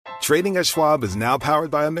Trading at Schwab is now powered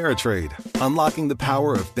by Ameritrade, unlocking the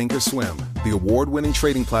power of Thinkorswim, the award-winning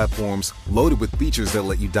trading platforms loaded with features that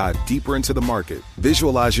let you dive deeper into the market.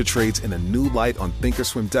 Visualize your trades in a new light on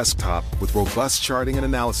Thinkorswim desktop with robust charting and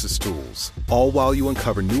analysis tools, all while you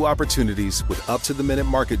uncover new opportunities with up-to-the-minute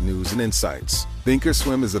market news and insights.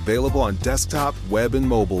 Thinkorswim is available on desktop, web, and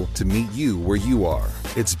mobile to meet you where you are.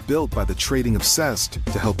 It's built by the trading obsessed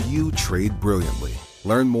to help you trade brilliantly.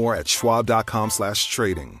 Learn more at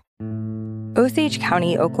schwab.com/trading. Osage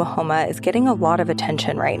County, Oklahoma is getting a lot of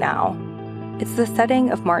attention right now. It's the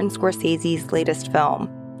setting of Martin Scorsese's latest film,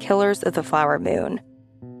 Killers of the Flower Moon.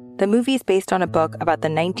 The movie's based on a book about the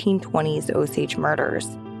 1920s Osage murders,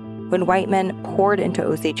 when white men poured into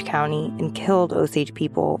Osage County and killed Osage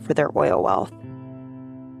people for their oil wealth.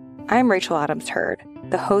 I'm Rachel Adams Hurd,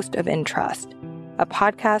 the host of In Trust, a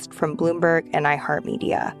podcast from Bloomberg and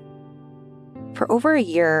iHeartMedia. For over a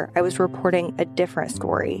year, I was reporting a different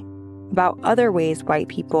story about other ways white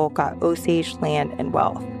people got Osage land and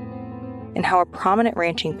wealth, and how a prominent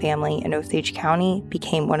ranching family in Osage County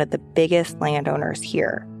became one of the biggest landowners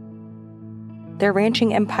here. Their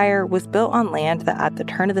ranching empire was built on land that at the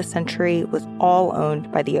turn of the century was all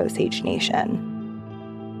owned by the Osage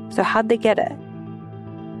Nation. So how'd they get it?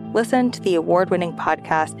 Listen to the award-winning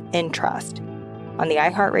podcast In Trust on the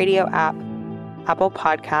iHeartRadio app, Apple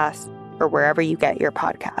Podcasts, or wherever you get your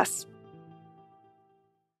podcasts.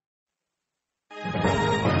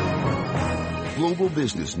 Global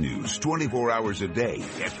business news 24 hours a day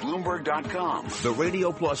at Bloomberg.com, the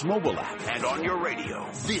Radio Plus mobile app, and on your radio.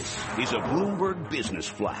 This is a Bloomberg Business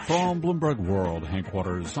Flash. From Bloomberg World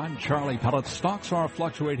headquarters, I'm Charlie Pellet. Stocks are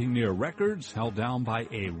fluctuating near records, held down by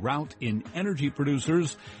a rout in energy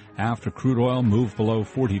producers. After crude oil moved below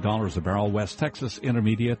 $40 a barrel, West Texas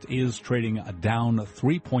Intermediate is trading down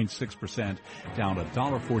 3.6%, down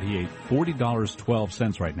 $1.48,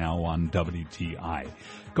 $40.12 right now on WTI.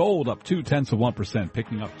 Gold up 0.2%,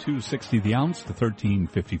 picking up $2.60 the ounce to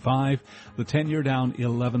 $13.55. The 10-year down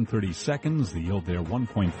 11.30 seconds. The yield there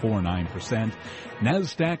 1.49%.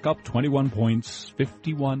 Nasdaq up 21 points,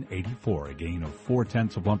 51.84, a gain of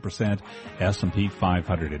 0.4%. S&P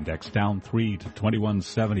 500 index down 3 to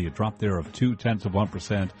 2170, a drop there of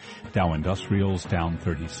 0.2%. Dow Industrials down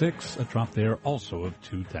 36, a drop there also of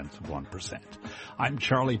 0.2%. I'm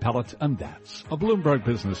Charlie Pellet, and that's a Bloomberg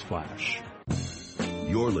Business Flash.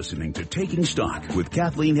 You're listening to Taking Stock with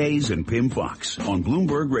Kathleen Hayes and Pim Fox on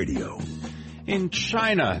Bloomberg Radio. In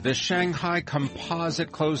China, the Shanghai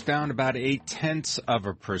Composite closed down about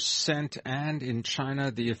 0.8%. And in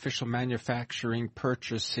China, the official Manufacturing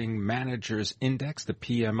Purchasing Managers Index, the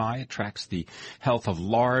PMI, tracks the health of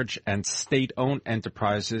large and state-owned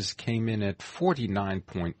enterprises, came in at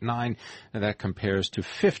 49.9. That compares to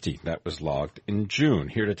 50 that was logged in June.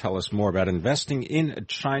 Here to tell us more about investing in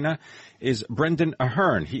China is Brendan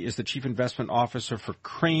Ahern. He is the Chief Investment Officer for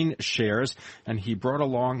KraneShares, and he brought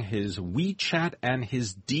along his WeChat and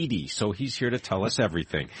his Didi, so he's here to tell us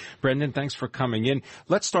everything. Brendan, thanks for coming in.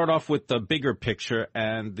 Let's start off with the bigger picture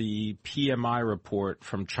and the PMI report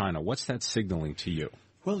from China. What's that signaling to you?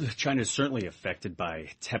 Well, China is certainly affected by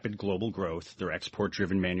tepid global growth. Their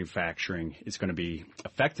export-driven manufacturing is going to be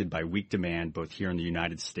affected by weak demand both here in the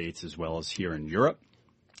United States as well as here in Europe.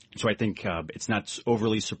 So I think it's not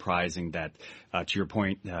overly surprising that, to your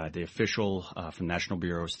point, the official from National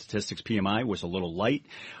Bureau of Statistics PMI was a little light.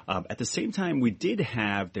 At the same time, we did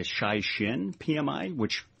have the Caixin PMI,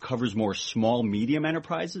 which covers more small, medium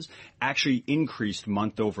enterprises, actually increased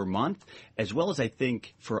month over month, as well as I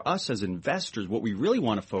think for us as investors, what we really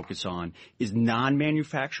want to focus on is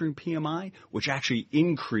non-manufacturing PMI, which actually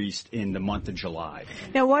increased in the month of July.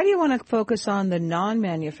 Now, why do you want to focus on the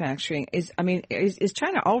non-manufacturing? Is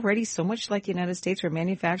China already so much like the United States where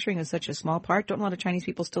manufacturing is such a small part? Don't a lot of Chinese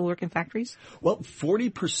people still work in factories? Well,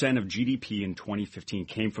 40% of GDP in 2015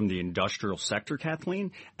 came from the industrial sector,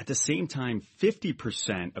 Kathleen. At the same time,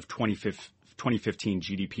 50% of 2015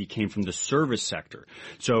 GDP came from the service sector.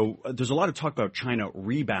 So there's a lot of talk about China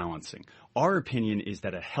rebalancing. Our opinion is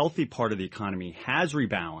that a healthy part of the economy has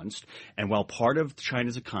rebalanced, and while part of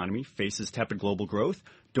China's economy faces tepid global growth,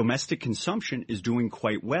 domestic consumption is doing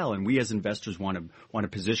quite well, and we as investors want to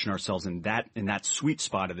position ourselves in that sweet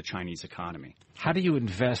spot of the Chinese economy. How do you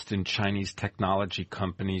invest in Chinese technology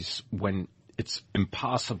companies when it's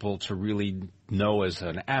impossible to really know as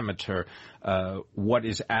an amateur what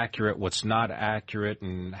is accurate, what's not accurate,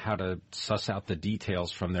 and how to suss out the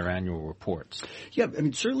details from their annual reports? Yeah, I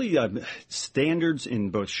mean, certainly standards in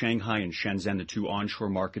both Shanghai and Shenzhen, the two onshore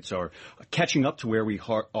markets, are catching up to where we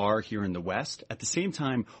are here in the West. At the same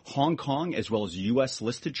time, Hong Kong, as well as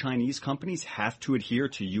U.S.-listed Chinese companies, have to adhere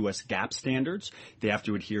to U.S. GAAP standards. They have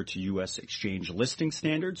to adhere to U.S. exchange listing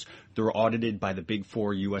standards. They're audited by the big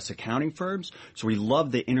four U.S. accounting firms. So we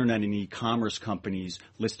love the internet and e-commerce companies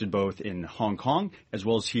listed both in Hong Kong as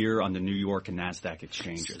well as here on the New York and NASDAQ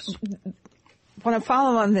exchanges. I want to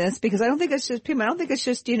follow on this because I don't think it's just people. I don't think it's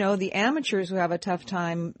just, the amateurs who have a tough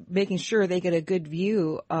time making sure they get a good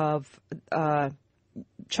view of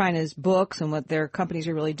China's books and what their companies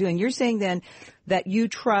are really doing. You're saying then that you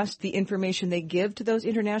trust the information they give to those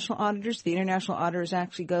international auditors. The international auditors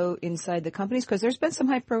actually go inside the companies, because there's been some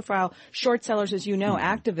high-profile short sellers, as you know,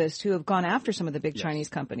 activists who have gone after some of the big Chinese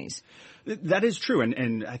companies. That is true.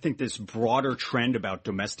 And I think this broader trend about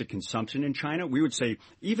domestic consumption in China, we would say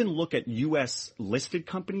even look at U.S. listed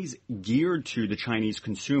companies geared to the Chinese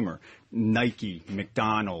consumer. Nike,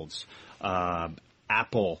 McDonald's,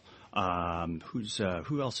 Apple.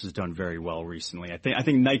 Who else has done very well recently? I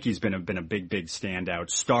think Nike's been a big standout.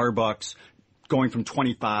 Starbucks going from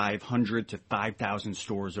 2,500 to 5,000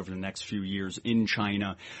 stores over the next few years in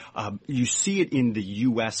China. You see it in the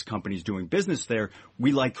U.S. companies doing business there.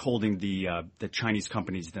 We like holding the Chinese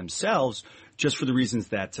companies themselves, just for the reasons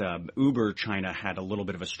that Uber China had a little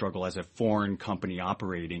bit of a struggle as a foreign company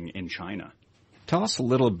operating in China. Tell us a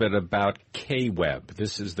little bit about KWeb.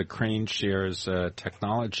 This is the KraneShares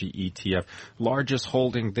technology ETF. Largest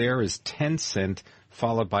holding there is Tencent,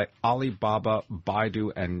 followed by Alibaba,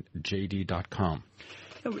 Baidu, and JD.com.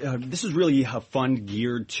 This is really a fund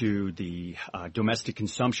geared to the domestic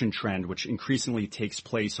consumption trend, which increasingly takes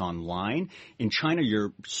place online. In China, your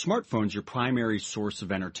smartphone's your primary source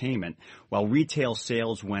of entertainment. While retail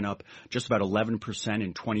sales went up just about 11%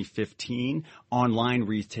 in 2015, online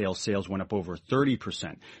retail sales went up over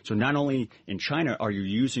 30%. So not only in China are you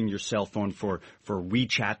using your cell phone for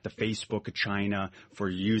WeChat, the Facebook of China, for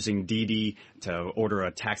using Didi to order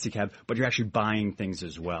a taxi cab, but you're actually buying things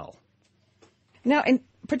as well. Now, in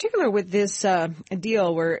particular with this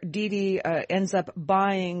deal where Didi ends up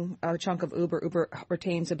buying a chunk of Uber, Uber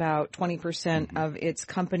retains about 20% of its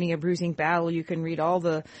company, a bruising battle. You can read all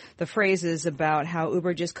the phrases about how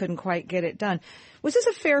Uber just couldn't quite get it done. Was this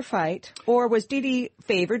a fair fight, or was Didi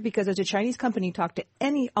favored? Because as a Chinese company, talk to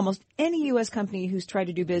almost any U.S. company who's tried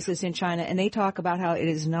to do business in China, and they talk about how it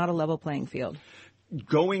is not a level playing field.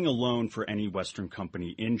 Going alone for any Western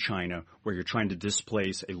company in China where you're trying to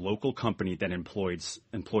displace a local company that employs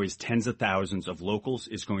tens of thousands of locals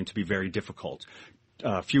is going to be very difficult.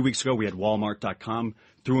 A few weeks ago, we had Walmart.com,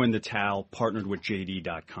 threw in the towel, partnered with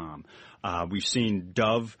JD.com. We've seen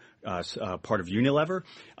Dove, part of Unilever,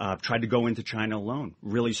 tried to go into China alone,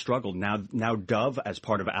 really struggled. Now Dove, as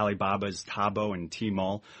part of Alibaba's Taobao and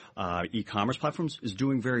Tmall e-commerce platforms, is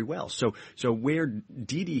doing very well. So where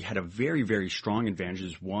Didi had a very, very strong advantage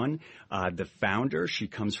is, one, the founder. She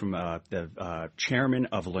comes from the chairman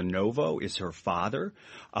of Lenovo is her father.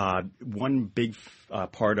 One big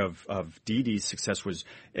part of Didi's success was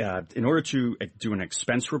in order to do an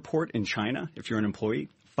expense report in China, if you're an employee,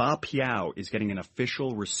 Fa Piao is getting an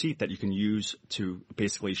official receipt that you can use to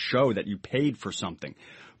basically show that you paid for something.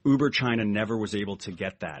 Uber China never was able to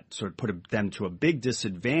get that, so it put them to a big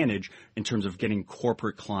disadvantage in terms of getting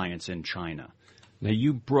corporate clients in China. Now,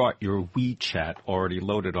 you brought your WeChat already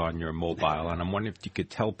loaded on your mobile, and I'm wondering if you could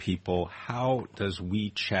tell people, how does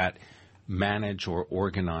WeChat manage or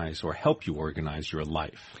organize or help you organize your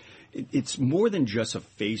life? It's more than just a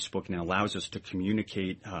Facebook, and it allows us to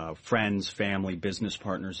communicate friends, family, business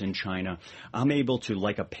partners in China. I'm able to,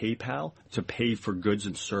 like a PayPal, to pay for goods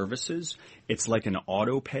and services. It's like an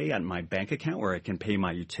auto pay on my bank account where I can pay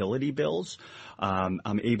my utility bills.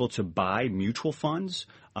 I'm able to buy mutual funds.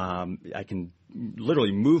 I can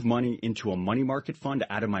literally move money into a money market fund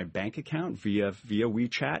out of my bank account via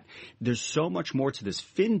WeChat. There's so much more to this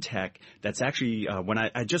fintech that's actually, when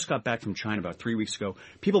I just got back from China about 3 weeks ago,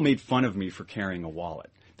 people made fun of me for carrying a wallet.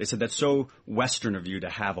 They said, that's so Western of you to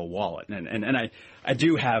have a wallet. And I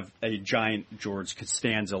do have a giant George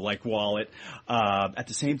Costanza-like wallet. At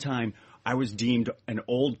the same time, I was deemed an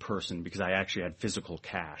old person because I actually had physical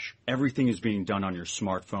cash. Everything is being done on your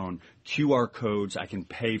smartphone. QR codes. I can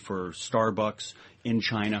pay for Starbucks in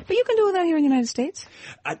China. But you can do that here in the United States?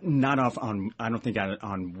 I don't think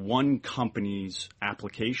on one company's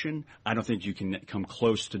application. I don't think you can come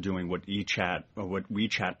close to doing what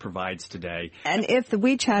WeChat provides today. And if the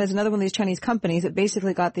WeChat is another one of these Chinese companies, it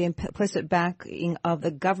basically got the implicit backing of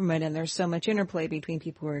the government, and there's so much interplay between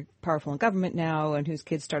people who are powerful in government now and whose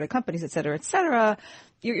kids started companies, et cetera, et cetera.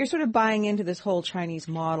 You're sort of buying into this whole Chinese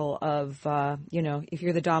model of, if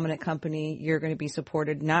you're the dominant company, you're going to be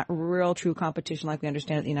supported, not real true competition like we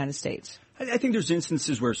understand it in the United States. I think there's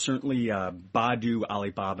instances where certainly Baidu,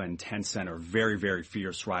 Alibaba, and Tencent are very, very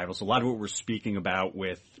fierce rivals. A lot of what we're speaking about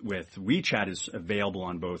with WeChat is available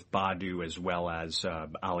on both Baidu as well as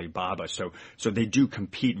Alibaba. So they do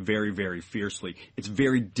compete very, very fiercely. It's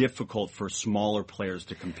very difficult for smaller players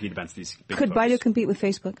to compete against these big Could folks. Baidu compete with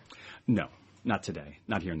Facebook? No, not today.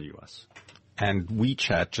 Not here in the U.S. And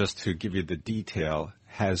WeChat, just to give you the detail,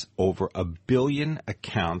 has over 1 billion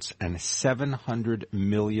accounts and 700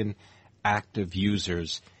 million active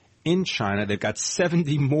users in China. They've got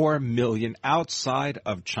 70 more million outside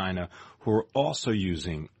of China who are also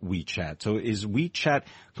using WeChat. So is WeChat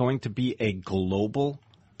going to be a global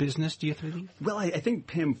business, do you think? Well, I think,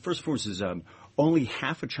 Pim, first and foremost is only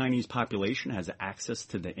half a Chinese population has access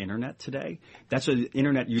to the Internet today. That's an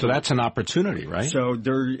Internet user. So that's an opportunity, right? So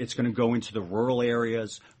it's going to go into the rural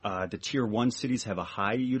areas. The Tier 1 cities have a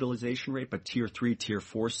high utilization rate, but Tier 3, Tier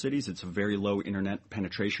 4 cities, it's a very low Internet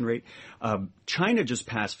penetration rate. China just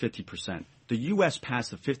passed 50%. The U.S.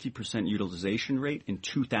 passed a 50% utilization rate in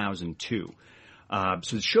 2002.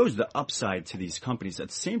 So it shows the upside to these companies. At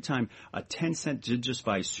the same time, Tencent did just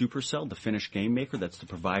buy Supercell, the Finnish game maker. That's the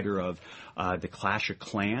provider of the Clash of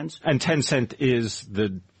Clans. And Tencent is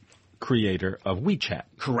the creator of WeChat.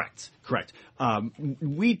 Correct.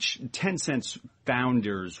 Tencent's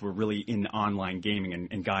founders were really in online gaming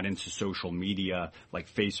and got into social media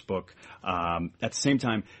like Facebook. At the same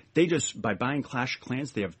time, by buying Clash of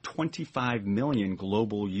Clans, they have 25 million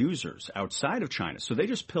global users outside of China. So they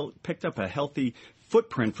just picked up a healthy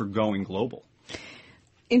footprint for going global.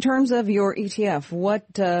 In terms of your ETF,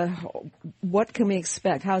 what can we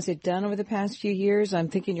expect? How's it done over the past few years? I'm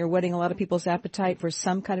thinking you're whetting a lot of people's appetite for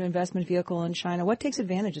some kind of investment vehicle in China. What takes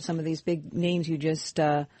advantage of some of these big names you just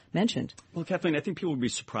mentioned? Well, Kathleen, I think people would be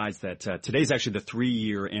surprised that today's actually the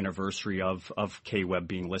 3-year anniversary of KWeb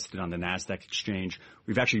being listed on the NASDAQ exchange.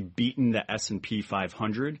 We've actually beaten the S&P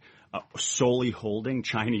 500. Solely holding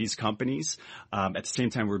Chinese companies. At the same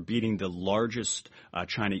time, we're beating the largest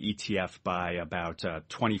China ETF by about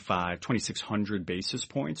 2,600 basis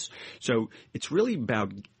points. So it's really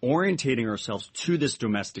about orientating ourselves to this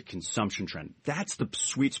domestic consumption trend. That's the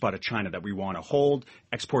sweet spot of China that we want to hold.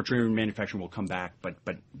 Export-driven manufacturing will come back, but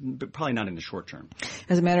probably not in the short term.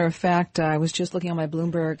 As a matter of fact, I was just looking on my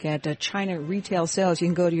Bloomberg at China retail sales. You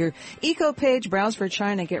can go to your eco page, browse for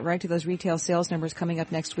China, get right to those retail sales numbers coming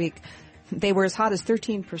up next week. They were as hot as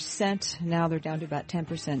 13%. Now they're down to about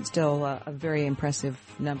 10%. Still a very impressive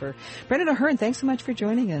number. Brendan Ahern, thanks so much for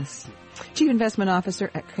joining us. Chief Investment Officer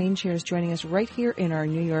at KraneShares, joining us right here in our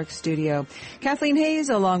New York studio. Kathleen Hayes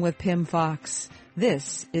along with Pim Fox.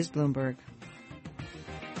 This is Bloomberg.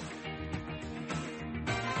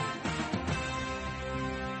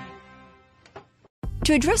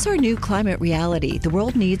 To address our new climate reality, the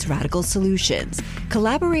world needs radical solutions.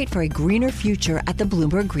 Collaborate for a greener future at the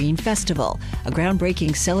Bloomberg Green Festival, a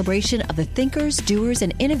groundbreaking celebration of the thinkers, doers,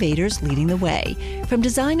 and innovators leading the way. From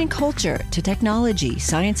design and culture to technology,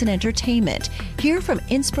 science, and entertainment, hear from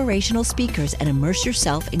inspirational speakers and immerse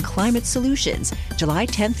yourself in climate solutions. July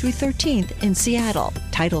 10th through 13th in Seattle.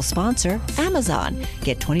 Title sponsor, Amazon.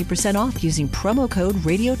 Get 20% off using promo code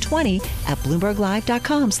RADIO20 at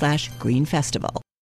BloombergLive.com/Green Festival.